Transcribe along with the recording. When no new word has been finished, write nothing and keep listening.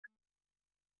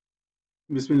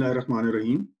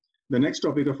Bismillahirrahmanirrahim. The next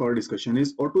topic of our discussion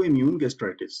is autoimmune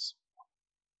gastritis.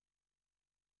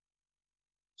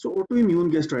 So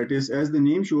autoimmune gastritis, as the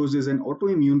name shows, is an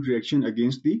autoimmune reaction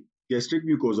against the gastric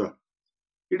mucosa.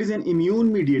 It is an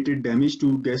immune-mediated damage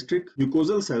to gastric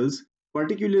mucosal cells,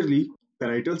 particularly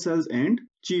parietal cells and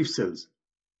chief cells.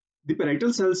 The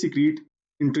parietal cells secrete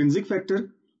intrinsic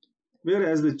factor,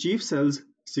 whereas the chief cells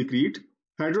secrete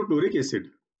hydrochloric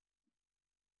acid.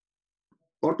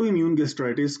 Autoimmune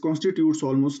gastritis constitutes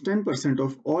almost 10%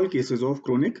 of all cases of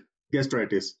chronic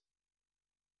gastritis.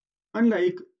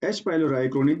 Unlike H.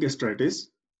 pylori chronic gastritis,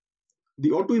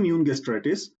 the autoimmune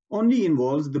gastritis only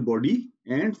involves the body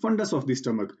and fundus of the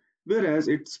stomach, whereas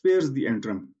it spares the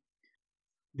antrum.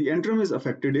 The antrum is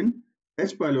affected in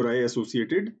H. pylori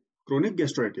associated chronic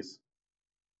gastritis.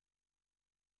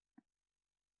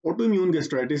 Autoimmune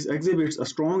gastritis exhibits a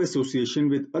strong association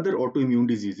with other autoimmune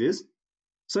diseases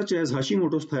such as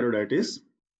Hashimoto's thyroiditis,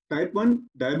 type 1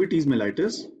 diabetes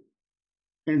mellitus,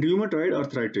 and rheumatoid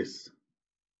arthritis.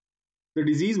 The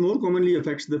disease more commonly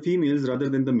affects the females rather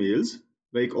than the males,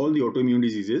 like all the autoimmune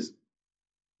diseases,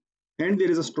 and there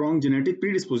is a strong genetic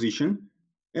predisposition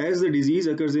as the disease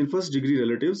occurs in first-degree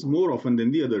relatives more often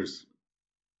than the others.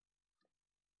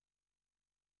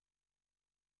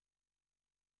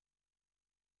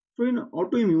 So in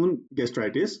autoimmune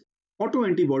gastritis,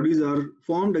 autoantibodies are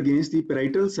formed against the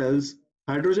parietal cells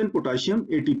hydrogen potassium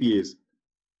ATPase.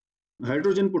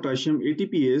 Hydrogen potassium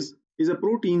ATPase is a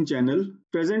protein channel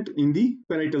present in the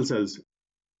parietal cells.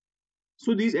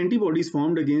 So these antibodies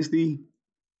formed against the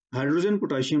hydrogen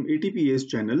potassium ATPase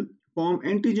channel form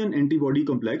antigen antibody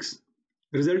complex,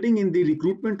 resulting in the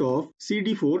recruitment of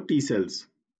CD4 T cells.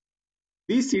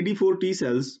 These CD4 T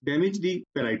cells damage the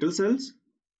parietal cells.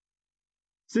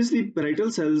 Since the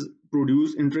parietal cells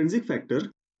produce intrinsic factor,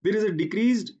 there is a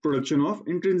decreased production of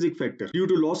intrinsic factor due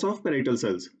to loss of parietal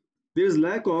cells. There is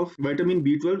lack of vitamin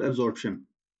B12 absorption,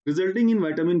 resulting in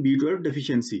vitamin B12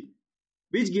 deficiency,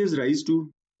 which gives rise to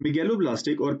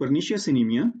megaloblastic or pernicious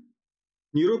anemia,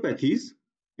 neuropathies,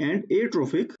 and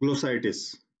atrophic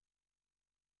glossitis.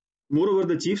 Moreover,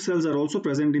 the chief cells are also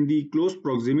present in the close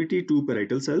proximity to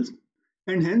parietal cells,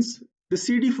 and hence the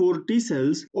CD4 T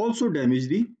cells also damage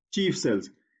the chief cells.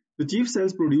 The chief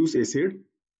cells produce acid,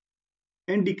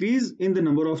 and decrease in the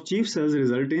number of chief cells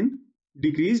result in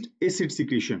decreased acid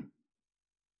secretion.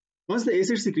 Once the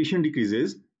acid secretion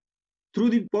decreases, through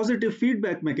the positive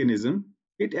feedback mechanism,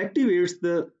 it activates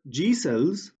the G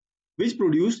cells which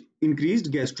produce increased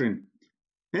gastrin,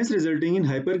 hence resulting in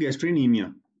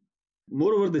hypergastrinemia.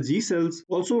 Moreover, the G cells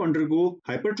also undergo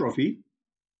hypertrophy,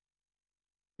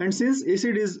 and since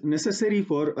acid is necessary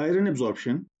for iron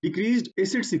absorption, decreased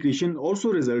acid secretion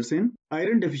also results in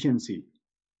iron deficiency.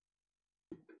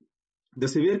 The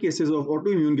severe cases of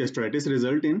autoimmune gastritis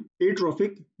result in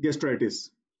atrophic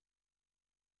gastritis.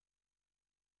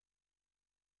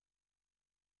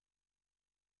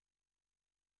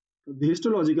 The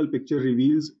histological picture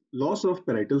reveals loss of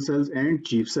parietal cells and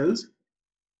chief cells.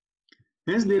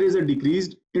 Hence, there is a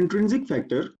decreased intrinsic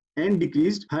factor and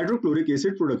decreased hydrochloric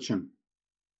acid production.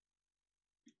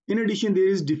 In addition, there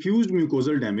is diffused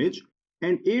mucosal damage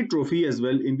and atrophy as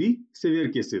well in the severe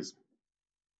cases.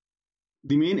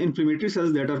 The main inflammatory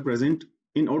cells that are present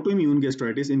in autoimmune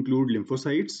gastritis include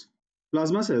lymphocytes,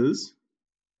 plasma cells,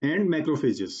 and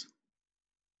macrophages.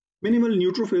 Minimal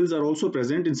neutrophils are also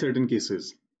present in certain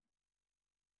cases.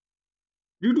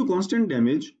 Due to constant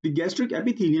damage, the gastric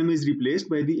epithelium is replaced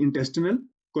by the intestinal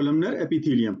columnar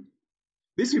epithelium.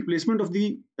 This replacement of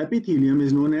the epithelium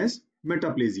is known as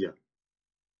metaplasia.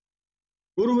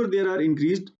 Moreover, there are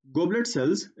increased goblet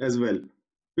cells as well,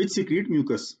 which secrete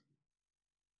mucus.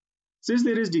 Since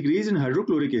there is decrease in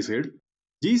hydrochloric acid,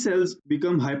 G cells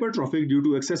become hypertrophic due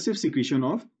to excessive secretion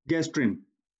of gastrin.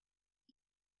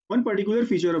 One particular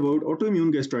feature about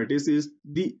autoimmune gastritis is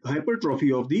the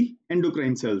hypertrophy of the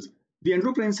endocrine cells. The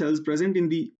endocrine cells present in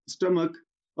the stomach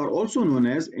are also known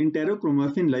as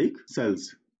enterochromaffin-like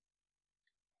cells.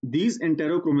 These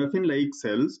enterochromaffin-like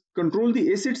cells control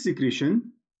the acid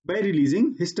secretion by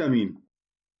releasing histamine.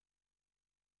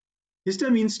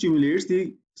 Histamine stimulates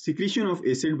the secretion of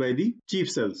acid by the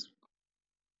chief cells.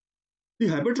 The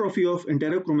hypertrophy of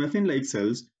enterochromaffin-like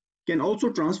cells can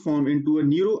also transform into a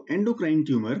neuroendocrine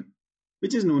tumor,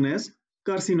 which is known as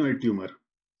carcinoid tumor.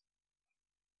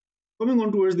 Coming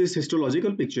on towards this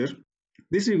histological picture,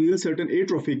 this reveals certain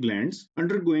atrophic glands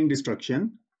undergoing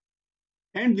destruction,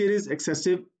 and there is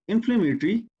excessive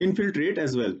inflammatory infiltrate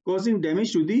as well, causing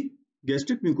damage to the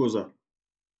gastric mucosa.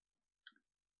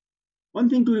 One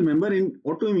thing to remember in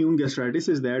autoimmune gastritis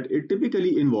is that it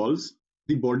typically involves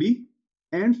the body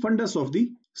and fundus of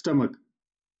the stomach,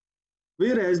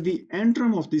 whereas the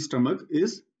antrum of the stomach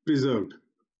is preserved.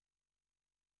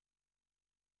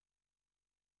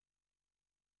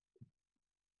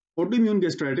 Autoimmune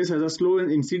gastritis has a slow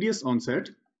and insidious onset,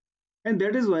 and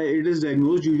that is why it is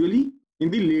diagnosed usually in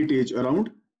the late age,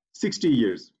 around 60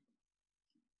 years.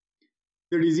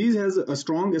 The disease has a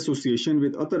strong association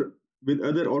with other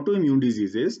autoimmune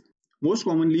diseases, most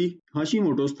commonly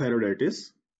Hashimoto's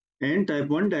thyroiditis and type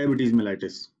 1 diabetes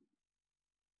mellitus.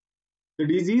 The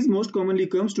disease most commonly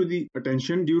comes to the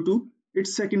attention due to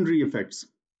its secondary effects.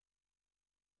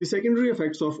 The secondary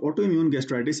effects of autoimmune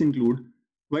gastritis include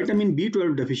vitamin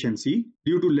B12 deficiency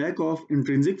due to lack of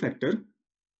intrinsic factor.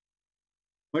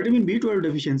 Vitamin B12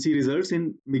 deficiency results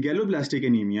in megaloblastic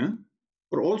anemia,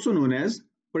 or also known as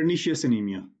pernicious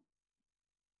anemia.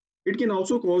 It can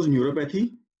also cause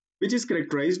neuropathy, which is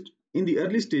characterized in the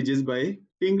early stages by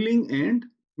tingling and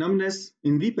numbness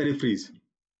in the peripheries.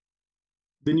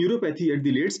 The neuropathy at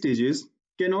the late stages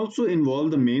can also involve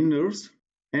the main nerves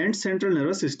and central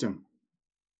nervous system.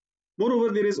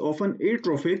 Moreover, there is often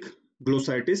atrophic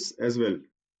glossitis as well.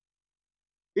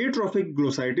 Atrophic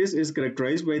glossitis is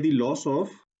characterized by the loss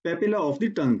of papilla of the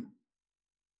tongue.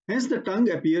 Hence, the tongue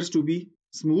appears to be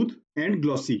smooth and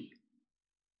glossy.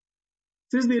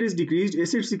 Since there is decreased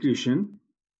acid secretion,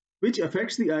 which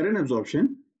affects the iron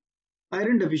absorption,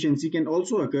 iron deficiency can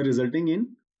also occur, resulting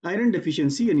in iron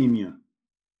deficiency anemia.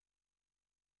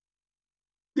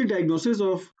 The diagnosis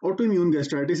of autoimmune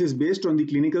gastritis is based on the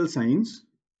clinical signs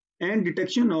and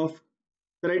detection of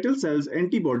parietal cells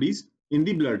antibodies in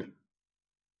the blood.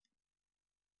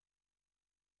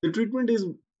 The treatment is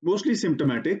mostly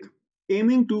symptomatic,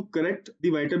 aiming to correct the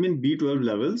vitamin B12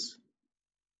 levels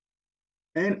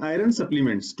and iron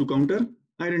supplements to counter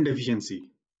iron deficiency.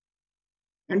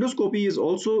 Endoscopy is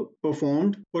also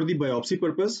performed for the biopsy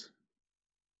purpose.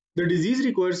 The disease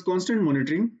requires constant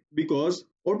monitoring because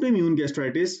autoimmune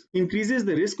gastritis increases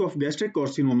the risk of gastric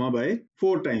carcinoma by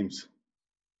 4 times.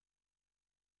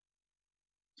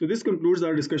 So this concludes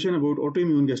our discussion about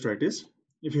autoimmune gastritis.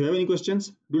 If you have any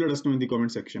questions, do let us know in the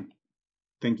comment section.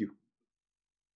 Thank you.